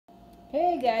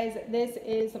Hey guys, this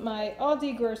is my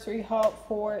ALDI grocery haul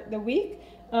for the week.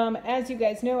 As you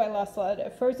guys know, I lost a lot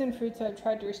of frozen food, so I've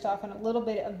tried to restock on a little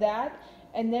bit of that.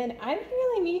 And then I didn't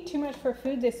really need too much for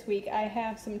food this week. I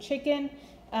have some chicken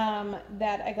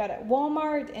that I got at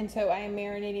Walmart, and so I am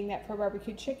marinating that for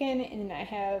barbecue chicken. And then I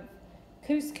have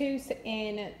couscous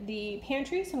in the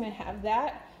pantry, so I'm going to have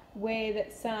that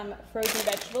with some frozen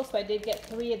vegetables. So I did get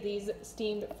 3 of these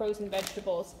steamed frozen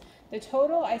vegetables. The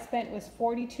total I spent was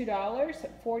 $42,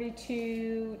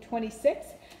 $42.26,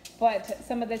 but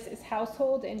some of this is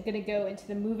household and going to go into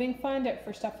the moving fund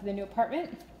for stuff for the new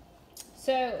apartment.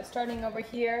 So starting over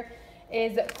here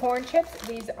is corn chips.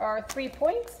 These are 3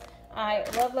 points. I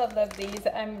love these.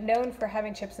 I'm known for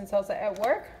having chips and salsa at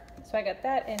work. So I got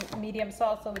that in medium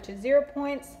salsa, which is 0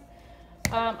 points.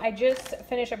 I just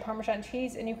finished a Parmesan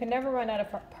cheese, and you can never run out of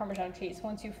Parmesan cheese.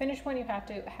 Once you finish one, you have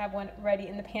to have one ready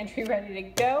in the pantry, ready to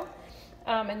go.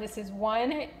 And this is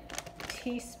 1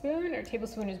 teaspoon, or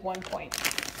tablespoon is 1 point.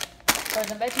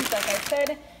 Frozen veggies, like I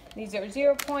said, these are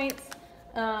 0 points.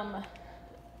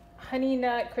 Honey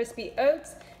Nut Crispy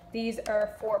Oats, these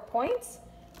are 4 points.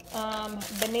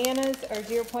 Bananas are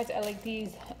 0 points. I like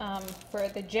these for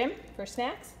the gym, for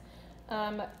snacks.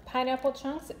 Pineapple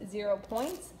chunks, 0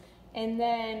 points. And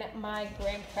then my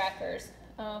graham crackers.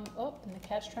 And the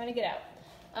cat's trying to get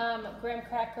out. Graham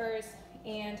crackers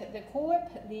and the Cool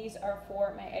Whip. These are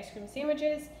for my ice cream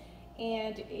sandwiches.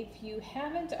 And if you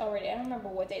haven't already, I don't remember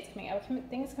what day it's coming out. I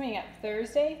think it's coming out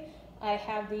Thursday. I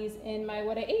have these in my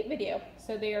What I Ate video.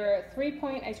 So they are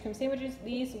 3-point ice cream sandwiches,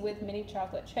 these with mini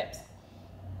chocolate chips.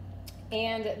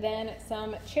 And then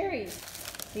some cherries.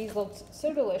 These look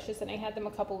so delicious, and I had them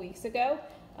a couple weeks ago.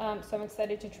 So I'm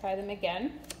excited to try them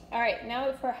again. All right,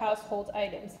 now for household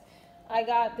items. I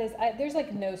got this, there's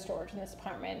like no storage in this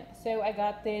apartment. So I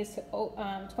got this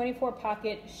 24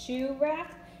 pocket shoe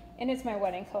rack, and it's my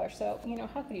wedding color. So, you know,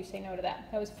 how could you say no to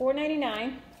that? That was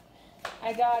 $4.99.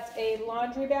 I got a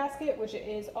laundry basket, which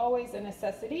is always a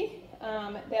necessity.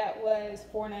 That was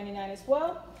 $4.99 as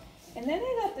well. And then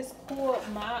I got this cool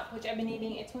mop, which I've been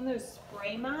needing. It's one of those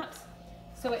spray mops.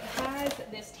 So it has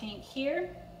this tank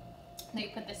here. Then you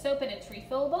put the soap in, it's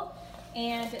refillable.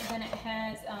 And then it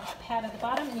has a pad at the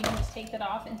bottom, and you can just take that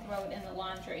off and throw it in the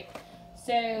laundry.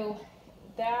 So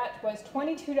that was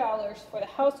 $22 for the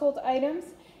household items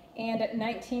and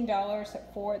 $19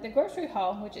 for the grocery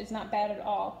haul, which is not bad at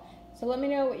all. So let me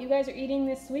know what you guys are eating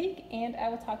this week, and I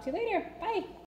will talk to you later. Bye.